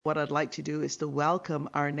What I'd like to do is to welcome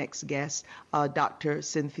our next guest, Dr.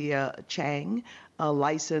 Cynthia Chang, a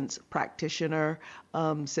licensed practitioner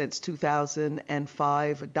since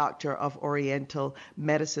 2005, a doctor of Oriental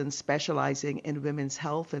medicine specializing in women's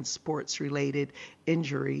health and sports related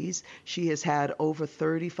injuries. She has had over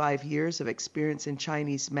 35 years of experience in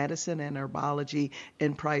Chinese medicine and herbology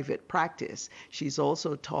in private practice. She's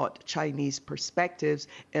also taught Chinese perspectives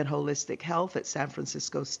in holistic health at San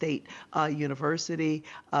Francisco State University,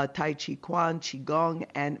 Tai Chi Quan, Qigong,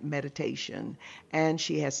 and meditation. And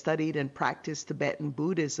she has studied and practiced Tibetan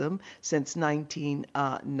Buddhism since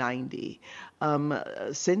 1990.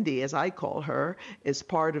 Cindy, as I call her, is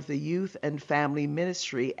part of the youth and family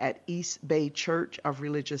ministry at East Bay Church of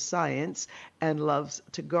Religious Science and loves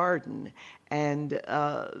to garden. And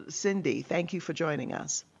Cindy, thank you for joining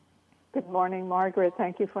us. Good morning, Margaret.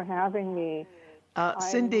 Thank you for having me.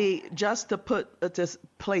 Cindy, just to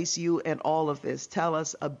place you in all of this, tell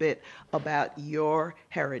us a bit about your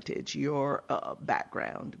heritage, your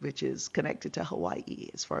background, which is connected to Hawaii,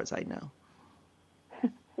 as far as I know.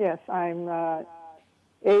 Yes, I'm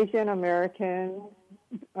Asian American,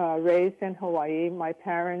 raised in Hawaii. My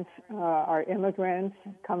parents are immigrants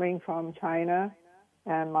coming from China,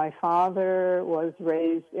 and my father was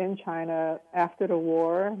raised in China after the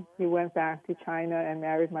war. He went back to China and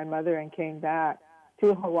married my mother and came back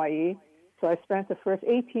to Hawaii. So I spent the first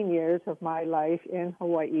 18 years of my life in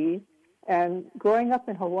Hawaii. And growing up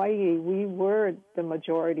in Hawaii, we were the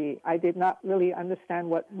majority. I did not really understand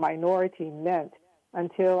what minority meant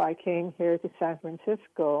until I came here to San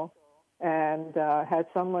Francisco and had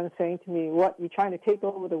someone saying to me, "What, you trying to take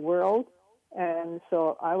over the world?" And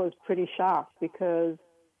so I was pretty shocked because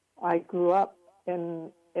I grew up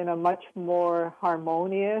in a much more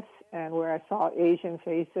harmonious and where I saw Asian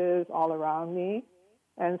faces all around me.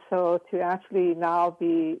 And so to actually now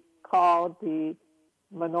be called the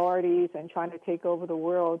minorities and trying to take over the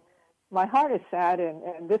world, my heart is saddened,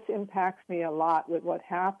 and this impacts me a lot with what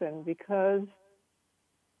happened, because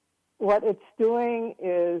what it's doing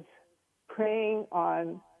is preying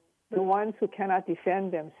on the ones who cannot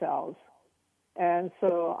defend themselves. And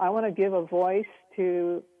so I want to give a voice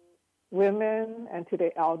to women and to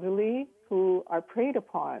the elderly who are preyed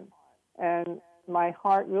upon. And my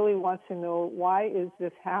heart really wants to know, why is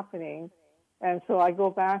this happening? And so I go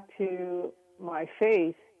back to my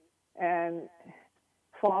faith and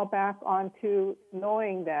fall back onto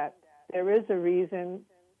knowing that there is a reason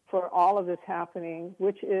for all of this happening,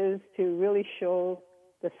 which is to really show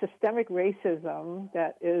the systemic racism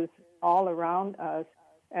that is all around us.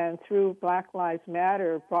 And through Black Lives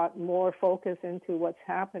Matter, brought more focus into what's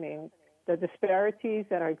happening, the disparities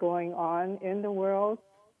that are going on in the world.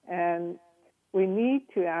 And we need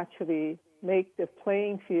to actually make the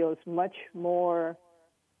playing fields much more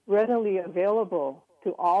readily available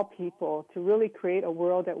to all people to really create a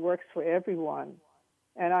world that works for everyone.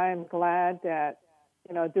 And I am glad that,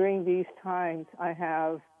 during these times, I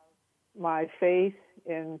have my faith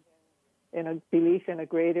in a belief in a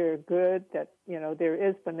greater good, that, there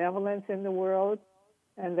is benevolence in the world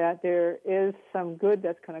and that there is some good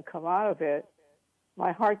that's going to come out of it.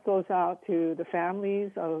 My heart goes out to the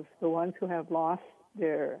families of the ones who have lost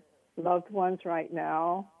their loved ones right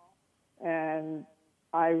now. And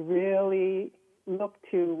I really look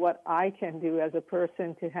to what I can do as a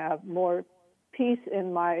person to have more peace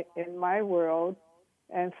in my world,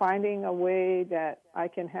 and finding a way that I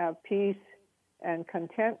can have peace and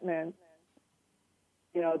contentment,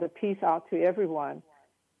 the peace out to everyone.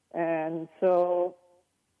 And so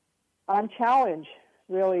I'm challenged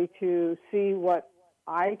really to see what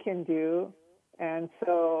I can do. And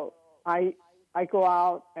so I go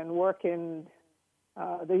out and work in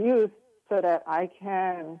the youth so that I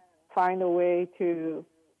can find a way to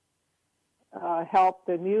help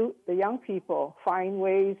the young people find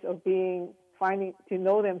ways of finding to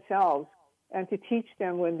know themselves, and to teach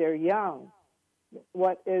them when they're young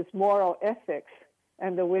what is moral ethics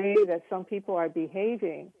and the way that some people are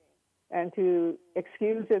behaving, and to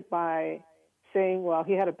excuse it by saying, well,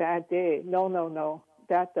 he had a bad day. No,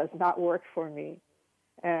 that does not work for me.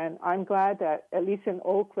 And I'm glad that at least in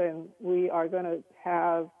Oakland, we are going to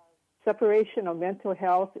have separation of mental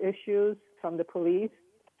health issues from the police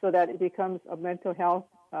so that it becomes a mental health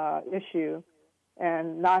issue,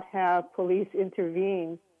 and not have police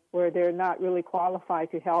intervene where they're not really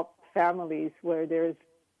qualified to help families where there's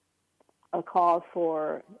a call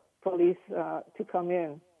for police to come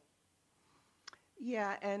in.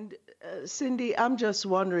 Yeah, and Cindy, I'm just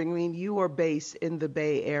wondering, you are based in the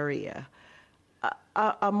Bay Area.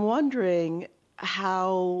 I'm wondering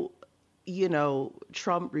how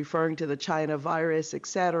Trump referring to the China virus, et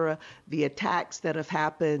cetera, the attacks that have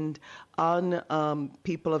happened on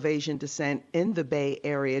people of Asian descent in the Bay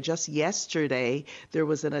Area. Just yesterday, there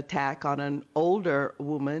was an attack on an older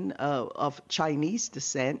woman of Chinese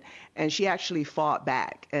descent, and she actually fought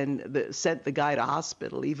back and sent the guy to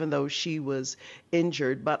hospital, even though she was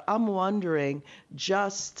injured. But I'm wondering,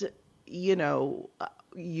 just,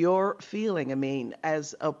 your feeling. I mean,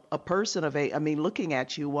 as a person of, looking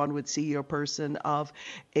at you, one would see you're a person of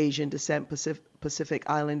Asian descent, Pacific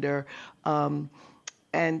Islander.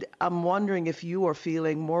 And I'm wondering if you are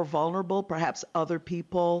feeling more vulnerable, perhaps other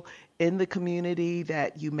people in the community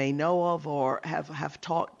that you may know of or have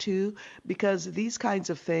talked to, because these kinds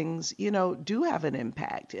of things, do have an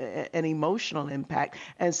impact, an emotional impact,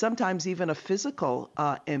 and sometimes even a physical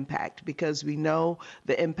impact, because we know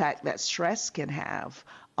the impact that stress can have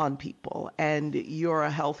on people. And you're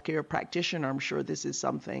a healthcare practitioner. I'm sure this is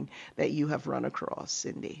something that you have run across,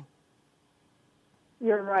 Cindy.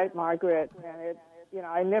 You're right, Margaret. And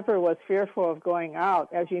I never was fearful of going out.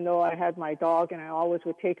 As you know, I had my dog, and I always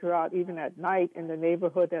would take her out even at night in the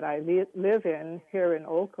neighborhood that I live in here in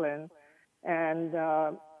Oakland. And,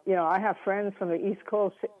 I have friends from the East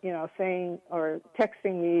Coast, saying or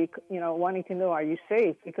texting me, wanting to know, are you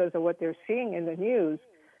safe, because of what they're seeing in the news.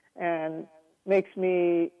 And makes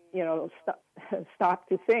me, stop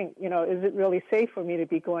to think, is it really safe for me to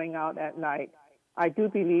be going out at night? I do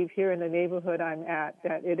believe here in the neighborhood I'm at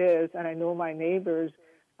that it is, and I know my neighbors.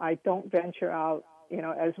 I don't venture out,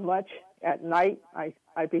 as much at night,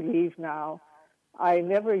 I believe now. I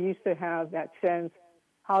never used to have that sense.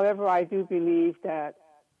 However, I do believe that,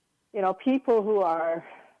 people who are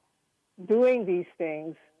doing these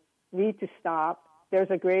things need to stop.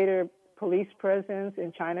 There's a greater police presence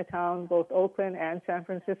in Chinatown, both Oakland and San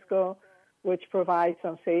Francisco, which provides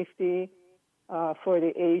some safety for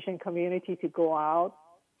the Asian community to go out.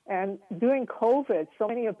 And during COVID, so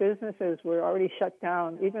many of businesses were already shut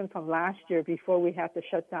down, even from last year before we had to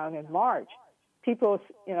shut down in March. People,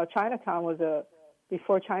 Chinatown was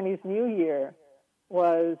before Chinese New Year,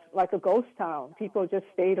 was like a ghost town. People just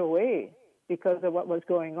stayed away because of what was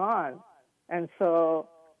going on. And so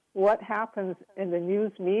what happens in the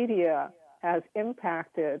news media has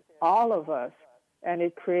impacted all of us, and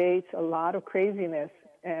it creates a lot of craziness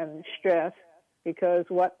and stress, because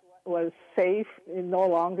what was safe no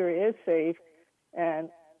longer is safe. And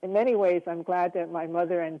in many ways, I'm glad that my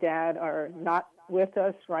mother and dad are not with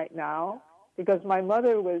us right now, because my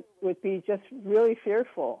mother would be just really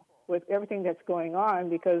fearful with everything that's going on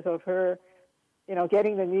because of her,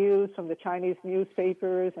 getting the news from the Chinese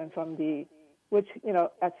newspapers and from which,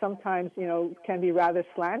 at sometimes, can be rather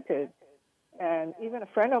slanted. And even a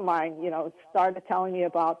friend of mine, started telling me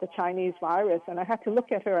about the Chinese virus, and I had to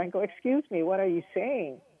look at her and go, excuse me, what are you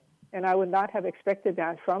saying? And I would not have expected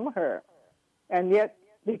that from her. And yet,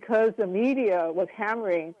 because the media was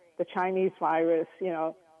hammering the Chinese virus,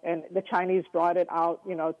 and the Chinese brought it out,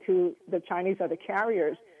 to the Chinese are the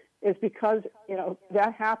carriers, is because,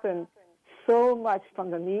 that happened so much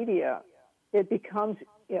from the media. It becomes,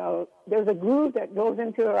 there's a groove that goes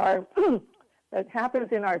into our, that happens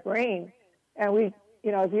in our brain. And we,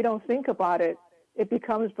 if we don't think about it, it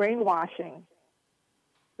becomes brainwashing.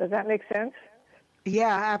 Does that make sense?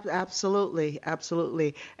 Yeah, absolutely,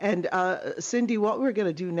 absolutely. And Cindy, what we're going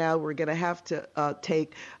to do now, we're going to have to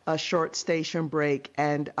take a short station break.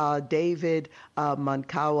 And David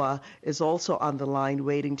Mankawa is also on the line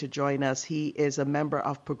waiting to join us. He is a member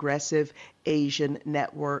of Progressive Asian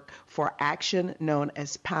Network for Action, known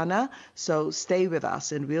as PANA. So stay with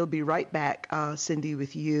us, and we'll be right back, Cindy,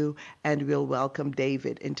 with you, and we'll welcome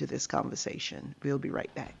David into this conversation. We'll be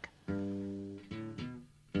right back.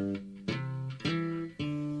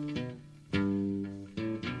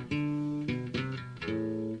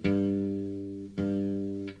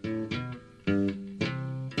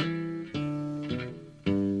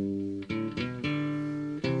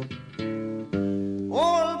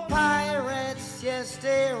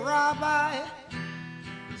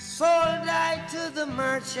 Sold I to the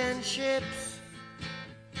merchant ships.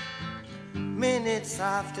 Minutes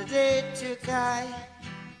after they took I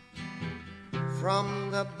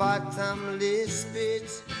from the bottomless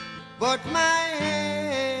pit, but my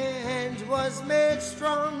hand was made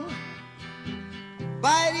strong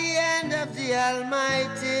by the hand of the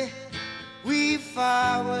Almighty. We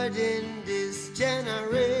forward in this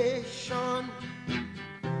generation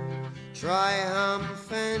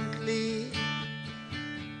triumphantly.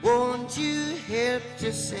 Won't you help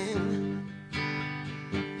to sing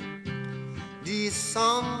these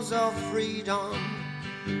songs of freedom?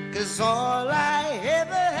 'Cause all I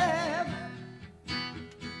ever have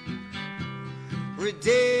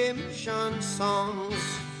redemption songs,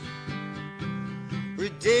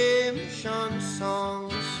 redemption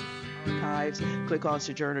songs. Archives, click on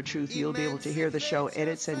Sojourner Truth. You'll be able to hear the show in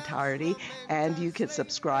its entirety, and you can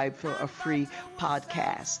subscribe for a free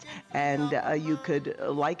podcast. And you could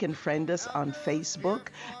like and friend us on Facebook,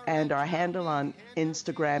 and our handle on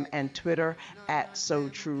Instagram and Twitter at So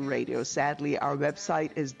True Radio. Sadly, our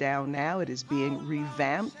website is down now. It is being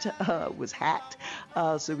revamped, was hacked,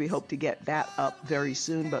 so we hope to get that up very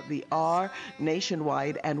soon. But we are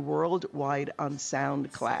nationwide and worldwide on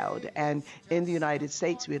SoundCloud. And in the United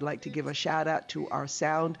States, we'd like to give a shout out to our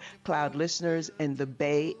SoundCloud listeners in the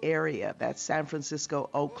Bay Area. That's San Francisco,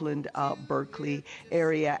 Oakland, Berkeley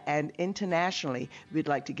area. And internationally, we'd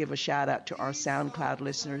like to give a shout out to our SoundCloud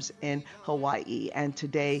listeners in Hawaii. And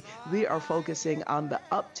today we are focusing on the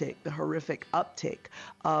uptick, the horrific uptick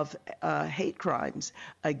of hate crimes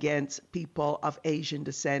against people of Asian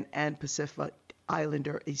descent and Pacific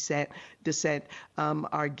Islander descent.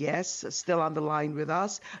 Our guest still on the line with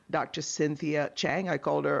us, Dr. Cynthia Chang. I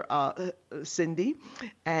called her Cindy.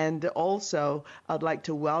 And also, I'd like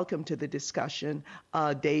to welcome to the discussion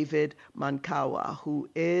David Mankawa, who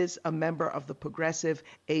is a member of the Progressive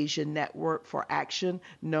Asian Network for Action,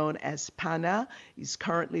 known as PANA. He's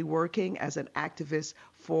currently working as an activist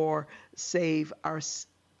for Save Our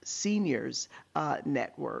Seniors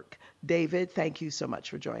Network. David, thank you so much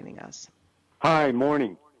for joining us. Hi,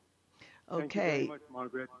 morning. Okay. Thank you very much,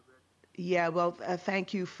 Margaret. Yeah, well,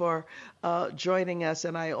 thank you for joining us.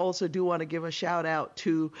 And I also do want to give a shout out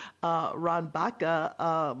to Ron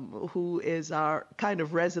Baca, who is our kind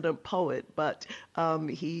of resident poet, but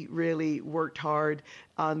he really worked hard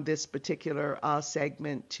on this particular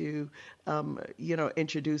segment to,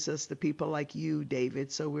 introduce us to people like you,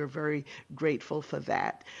 David. So we're very grateful for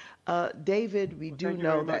that. David, we do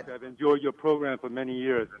know that. I've enjoyed your program for many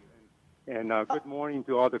years. And good morning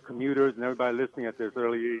to all the commuters and everybody listening at this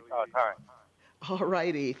early time. All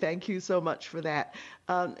righty. Thank you so much for that.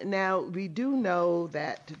 Now, we do know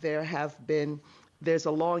that there's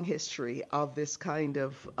a long history of this kind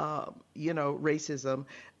of, racism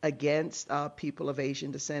against people of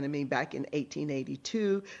Asian descent. I mean, back in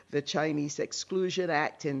 1882, the Chinese Exclusion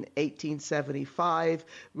Act in 1875,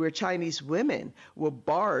 where Chinese women were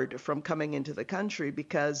barred from coming into the country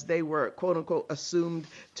because they were, quote unquote, assumed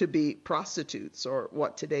to be prostitutes, or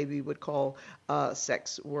what today we would call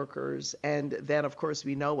sex workers. And then, of course,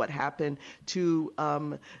 we know what happened to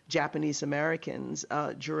Japanese Americans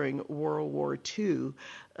during World War II.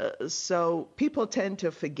 So people tend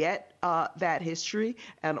to forget that history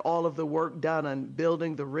and all of the work done on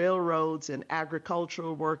building the railroads and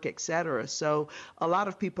agricultural work, et cetera. So a lot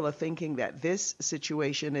of people are thinking that this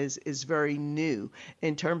situation is very new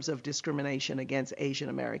in terms of discrimination against Asian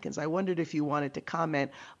Americans. I wondered if you wanted to comment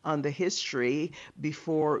on the history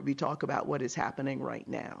before we talk about what is happening right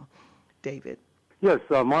now. David. Yes,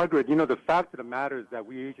 Margaret, the fact of the matter is that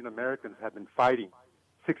we Asian Americans have been fighting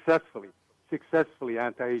successfully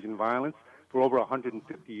anti-Asian violence for over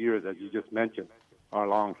 150 years, as you just mentioned, our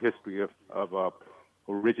long history of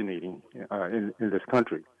originating in this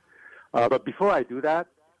country. But before I do that,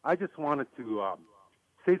 I just wanted to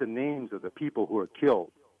say the names of the people who were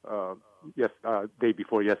killed day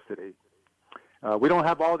before yesterday. We don't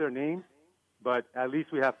have all their names, but at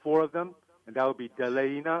least we have 4 of them, and that would be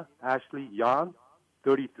Delaina Ashley Yan,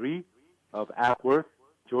 33, of Ackworth,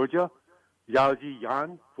 Georgia; Yaoji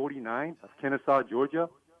Yan, 49, of Kennesaw, Georgia;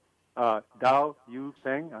 Dao Yu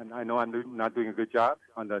Feng, I know I'm not doing a good job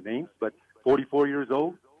on the names, but 44 years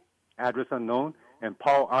old, address unknown; and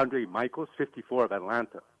Paul Andre Michaels, 54, of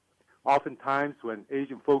Atlanta. Oftentimes when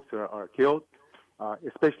Asian folks are killed,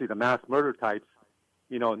 especially the mass murder types,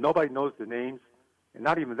 nobody knows the names, and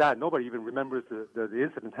not even that, nobody even remembers the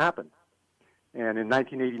incident happened. And in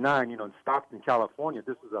 1989, in Stockton, California,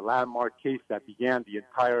 this was a landmark case that began the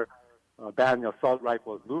entire banning assault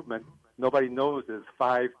rifles movement. Nobody knows there's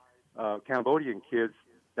 5 Cambodian kids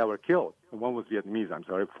that were killed, and one was Vietnamese,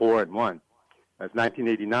 4 and 1. That's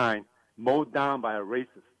 1989, mowed down by a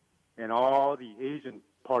racist, and all the Asian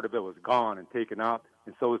part of it was gone and taken out,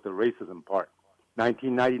 and so was the racism part.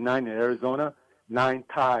 1999 in Arizona, 9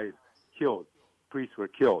 Thais killed. Priests were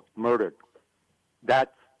killed, murdered.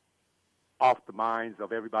 That's off the minds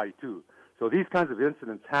of everybody, too. So these kinds of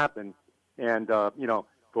incidents happen, and,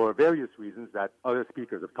 for various reasons that other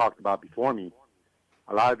speakers have talked about before me,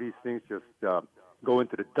 a lot of these things just go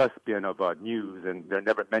into the dustbin of news, and they're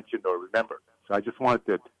never mentioned or remembered. So I just wanted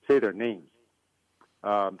to say their names.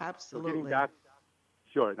 Absolutely. Now,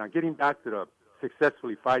 getting back to the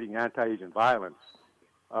successfully fighting anti-Asian violence,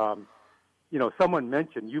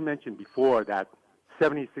 you mentioned before that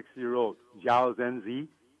 76-year-old Zhao Zhenzi,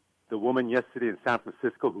 the woman yesterday in San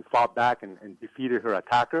Francisco who fought back and defeated her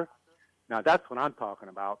attacker. Now, that's what I'm talking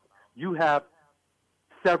about. You have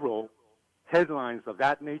several headlines of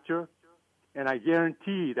that nature, and I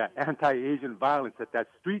guarantee that anti-Asian violence at that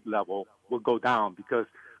street level will go down, because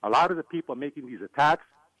a lot of the people making these attacks,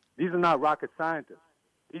 these are not rocket scientists.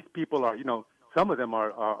 These people are, some of them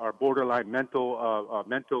are borderline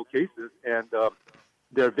mental cases, and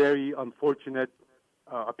they're very unfortunate,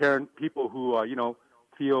 apparent people who,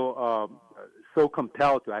 feel so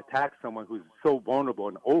compelled to attack someone who's so vulnerable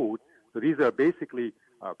and old. So these are basically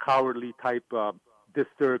cowardly type,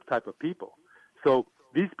 disturbed type of people. So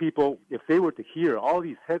these people, if they were to hear all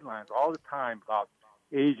these headlines all the time about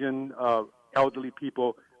Asian elderly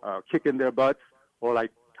people kicking their butts, or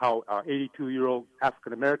like how 82-year-old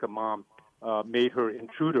African-American mom made her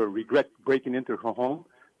intruder regret breaking into her home,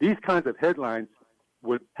 these kinds of headlines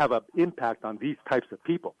would have an impact on these types of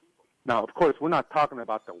people. Now, of course, we're not talking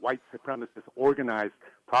about the white supremacist organized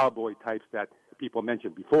Proud Boy types that people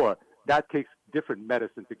mentioned before. That takes different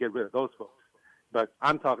medicine to get rid of those folks. But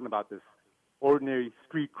I'm talking about this ordinary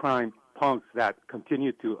street crime punks that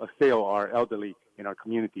continue to assail our elderly in our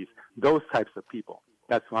communities. Those types of people.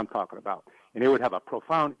 That's what I'm talking about. And it would have a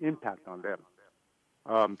profound impact on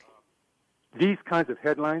them. These kinds of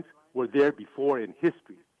headlines were there before in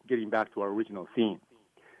history, getting back to our original theme.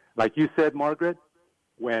 Like you said, Margaret,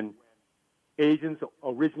 when Asians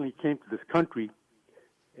originally came to this country,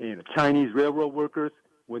 Chinese railroad workers,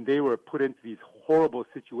 when they were put into these horrible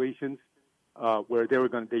situations where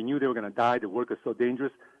they knew they were going to die, the work is so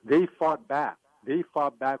dangerous, they fought back. They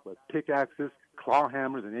fought back with pickaxes, claw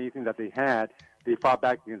hammers, and anything that they had. They fought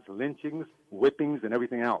back against lynchings, whippings, and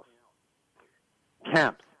everything else.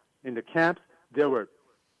 Camps. In the camps, there were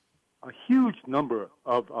a huge number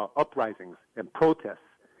of uprisings and protests.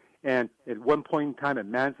 And at one point in time at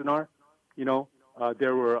Manzanar,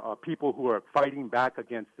 there were people who were fighting back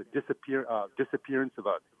against the disappearance of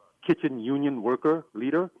a kitchen union worker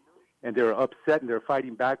leader, and they were upset, and they were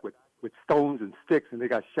fighting back with stones and sticks, and they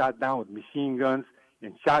got shot down with machine guns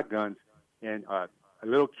and shotguns. And a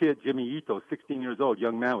little kid, Jimmy Ito, 16 years old,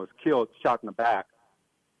 young man, was killed, shot in the back.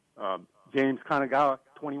 James Kanagawa,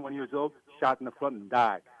 21 years old, shot in the front and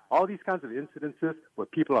died. All these kinds of incidences where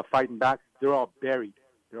people are fighting back, they're all buried.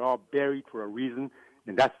 They're all buried for a reason,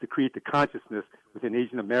 and that's to create the consciousness within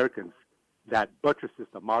Asian Americans that buttresses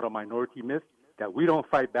the model minority myth, that we don't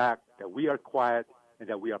fight back, that we are quiet, and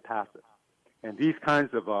that we are passive. And these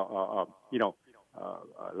kinds of,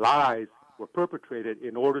 lies were perpetrated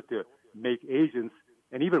in order to make Asians,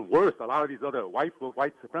 and even worse, a lot of these other white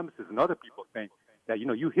supremacists and other people think that,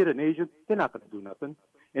 you hit an Asian, they're not going to do nothing.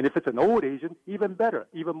 And if it's an old Asian, even better,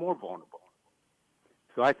 even more vulnerable.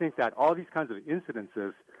 So I think that all these kinds of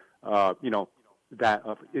incidences,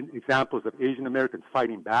 examples of Asian Americans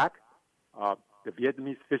fighting back, the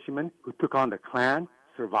Vietnamese fishermen who took on the Klan,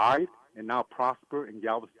 survived, and now prosper in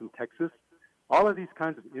Galveston, Texas. All of these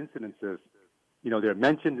kinds of incidences, they're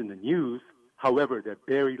mentioned in the news. However, they're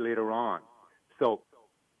buried later on. So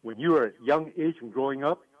when you are a young Asian growing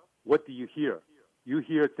up, what do you hear? You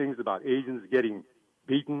hear things about Asians getting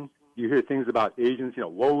beaten. You hear things about Asians,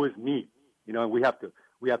 woe is me. And we have to,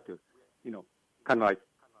 kind of like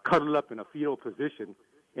cuddle up in a fetal position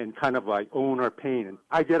and kind of like own our pain. And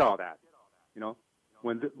I get all that.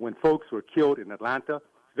 When folks were killed in Atlanta,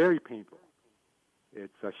 it's very painful.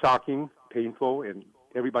 It's shocking, painful, and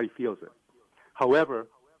everybody feels it. However,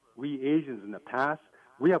 we Asians in the past,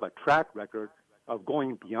 we have a track record of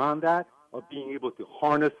going beyond that, of being able to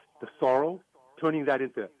harness the sorrow, turning that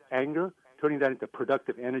into anger, turning that into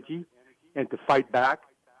productive energy, and to fight back,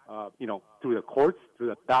 through the courts, through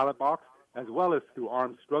the ballot box, as well as through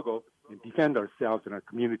armed struggle, and defend ourselves and our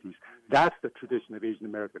communities. That's the tradition of Asian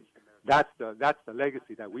Americans. That's the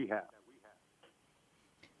legacy that we have.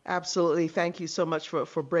 Absolutely. Thank you so much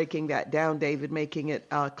for breaking that down, David, making it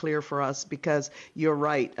clear for us, because you're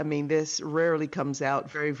right. I mean, this rarely comes out,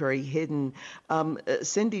 very, very hidden.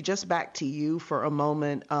 Cindy, just back to you for a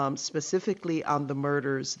moment, specifically on the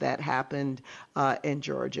murders that happened in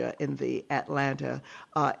Georgia, in the Atlanta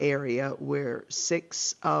area, where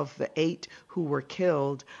 6 of the 8 who were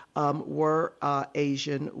killed were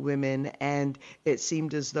Asian women, and it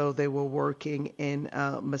seemed as though they were working in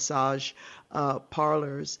massage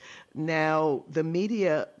parlors. Now, the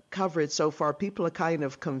media coverage so far, people are kind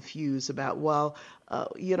of confused about,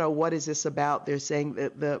 what is this about? They're saying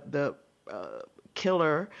that the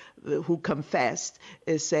killer who confessed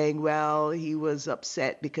is saying, he was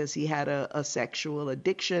upset because he had a sexual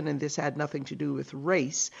addiction, and this had nothing to do with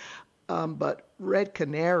race. But Red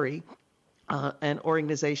Canary an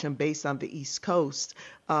organization based on the East Coast,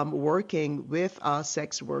 working with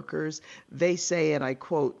sex workers. They say, and I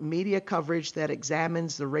quote, media coverage that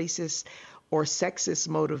examines the racist or sexist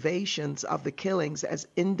motivations of the killings as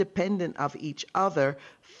independent of each other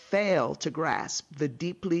fail to grasp the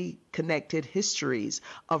deeply connected histories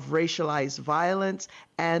of racialized violence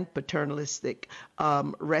and paternalistic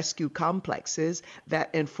rescue complexes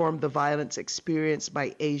that inform the violence experienced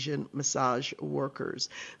by Asian massage workers.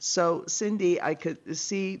 So, Cindy, I could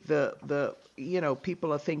see the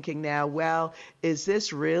people are thinking now, well, is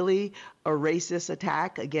this really a racist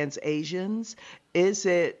attack against Asians? Is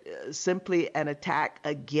it simply an attack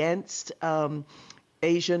against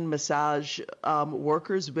Asian massage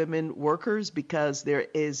workers, women workers, because there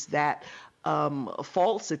is that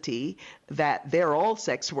falsity that they're all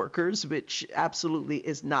sex workers, which absolutely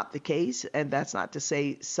is not the case. And that's not to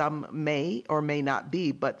say some may or may not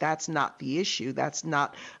be, but that's not the issue. That's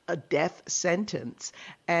not a death sentence.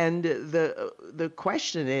 And the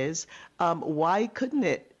question is, why couldn't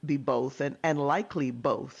it be both, and likely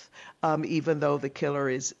both, even though the killer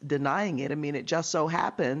is denying it? I mean, it just so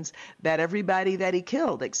happens that everybody that he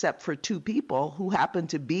killed, except for two people who happened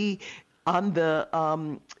to be on the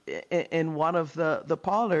in one of the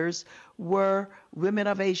parlors, were women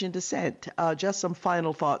of Asian descent. Just some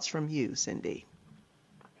final thoughts from you, Cindy.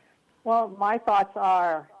 Well, my thoughts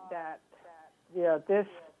are that this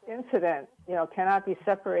incident cannot be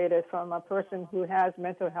separated from a person who has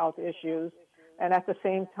mental health issues, and at the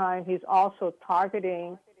same time he's also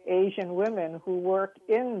targeting Asian women who work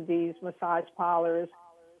in these massage parlors,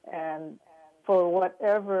 and for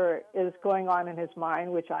whatever is going on in his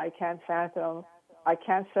mind, which I can't fathom, I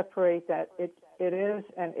can't separate that it is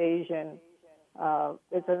an Asian,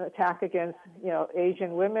 it's an attack against,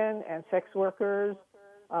 Asian women and sex workers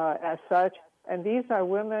as such. And these are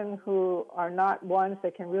women who are not ones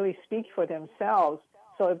that can really speak for themselves.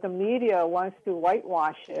 So if the media wants to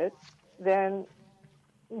whitewash it, then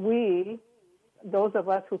we, those of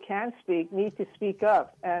us who can speak, need to speak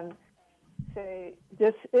up and say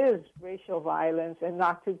this is racial violence, and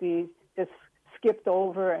not to be just skipped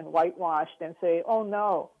over and whitewashed and say, oh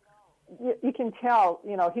no. You can tell,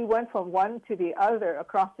 he went from one to the other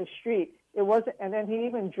across the street. It wasn't, and then he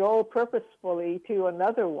even drove purposefully to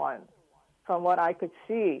another one, from what I could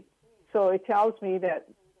see. So it tells me that,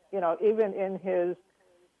 even in his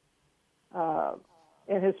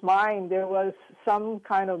mind, there was some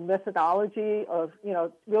kind of methodology of,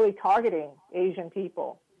 really targeting Asian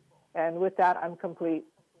people. And with that, I'm complete.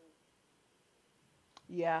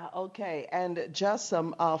 Yeah, okay. And just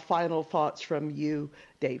some final thoughts from you,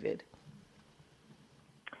 David.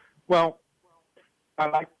 Well, I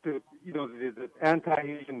like to, the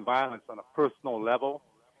anti-Asian violence on a personal level.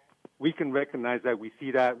 We can recognize that, we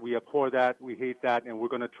see that, we abhor that, we hate that, and we're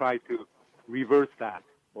going to try to reverse that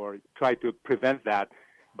or try to prevent that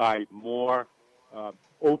by more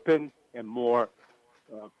open and more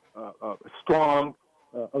strong,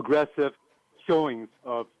 aggressive showings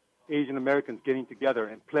of Asian Americans getting together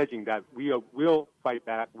and pledging that we will fight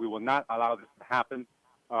back, we will not allow this to happen,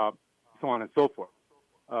 so on and so forth.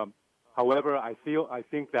 However, I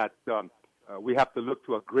think that we have to look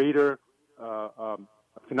to a greater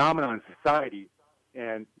phenomenon in society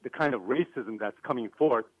and the kind of racism that's coming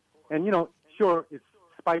forth. And, sure, it's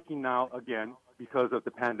spiking now again because of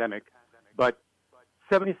the pandemic, but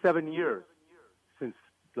 77 years since,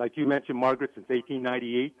 like you mentioned, Margaret, since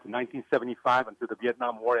 1898 to 1975 until the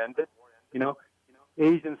Vietnam War ended,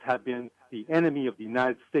 Asians have been the enemy of the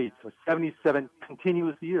United States for 77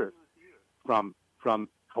 continuous years, from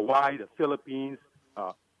Hawaii, the Philippines,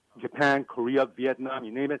 Japan, Korea, Vietnam,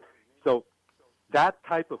 you name it. So that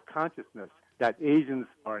type of consciousness that Asians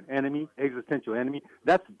are an enemy, existential enemy,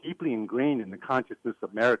 that's deeply ingrained in the consciousness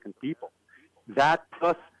of American people. That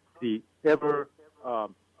plus the ever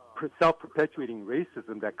self-perpetuating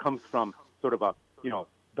racism that comes from sort of a,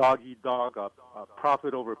 dog-eat-dog, a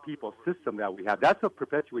profit over people system that we have, that's what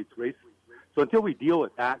perpetuates racism. So until we deal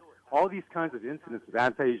with that, all these kinds of incidents of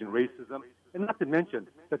anti-Asian racism, and not to mention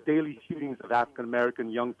the daily shootings of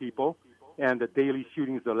African-American young people and the daily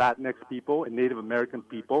shootings of Latinx people and Native American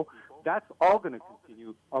people, that's all going to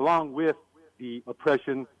continue, along with the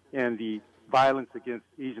oppression and the violence against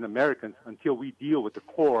Asian Americans, until we deal with the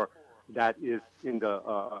core that is in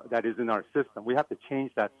our system. We have to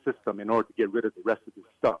change that system in order to get rid of the rest of this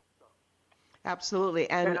stuff. Absolutely.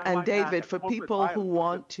 And David, for people who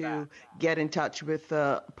want to get in touch with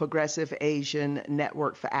the Progressive Asian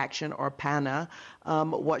Network for Action, or PANA,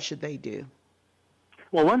 what should they do?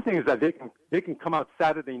 Well, one thing is that they can come out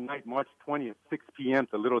Saturday night, March 20th, 6 p.m.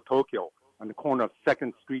 to Little Tokyo on the corner of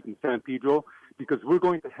 2nd Street and San Pedro, because we're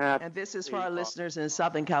going to have. And this is for our listeners in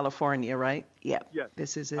Southern California, right? Yeah. Yes.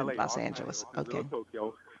 This is in LA, Los Angeles. Okay.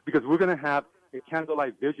 Tokyo, because we're going to have a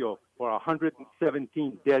candlelight vigil for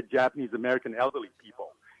 117 dead Japanese American elderly people.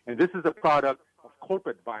 And this is a product of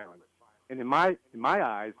corporate violence. And in my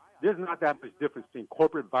eyes, there's not that much difference between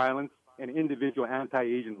corporate violence and individual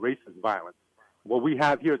anti-Asian racist violence. What we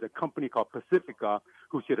have here is a company called Pacifica,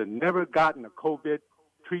 who should have never gotten a COVID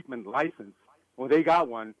treatment license. Well, they got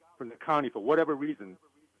one from the county for whatever reason,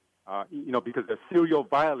 because they're serial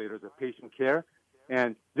violators of patient care.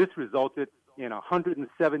 And this resulted in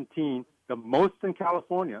 117, the most in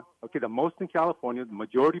California,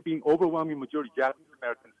 the overwhelming majority Japanese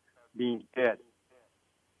Americans being dead.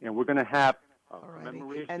 And we're going to have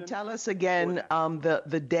commemoration. And tell us again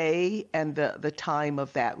the day and the time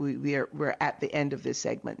of that. We're at the end of this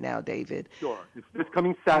segment now, David. Sure. It's this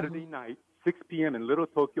coming Saturday night, 6 p.m. in Little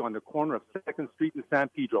Tokyo on the corner of 2nd Street and San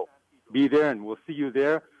Pedro. Be there, and we'll see you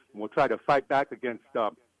there, and we'll try to fight back against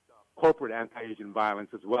corporate anti-Asian violence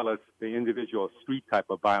as well as the individual street type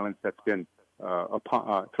of violence that's been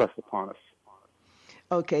thrust upon us.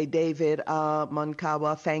 Okay, David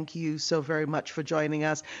Monkawa, thank you so very much for joining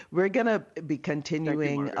us. We're going to be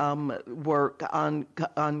continuing work on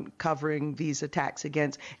covering these attacks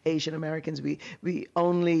against Asian Americans. We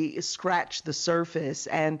only scratch the surface.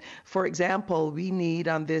 And for example, we need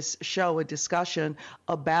on this show a discussion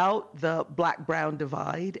about the Black-Brown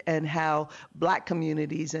divide and how Black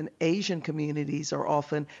communities and Asian communities are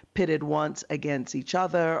often pitted once against each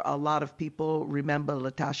other. A lot of people remember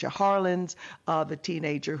Latasha Harlins, the teenager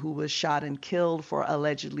who was shot and killed for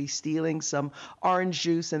allegedly stealing some orange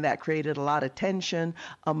juice, and that created a lot of tension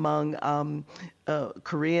among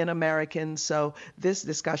Korean Americans. So this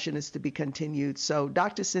discussion is to be continued. So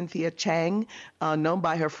Dr. Cynthia Chang, known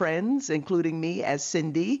by her friends, including me as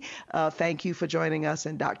Cindy, thank you for joining us,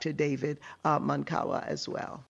 and Dr. David Monkawa as well.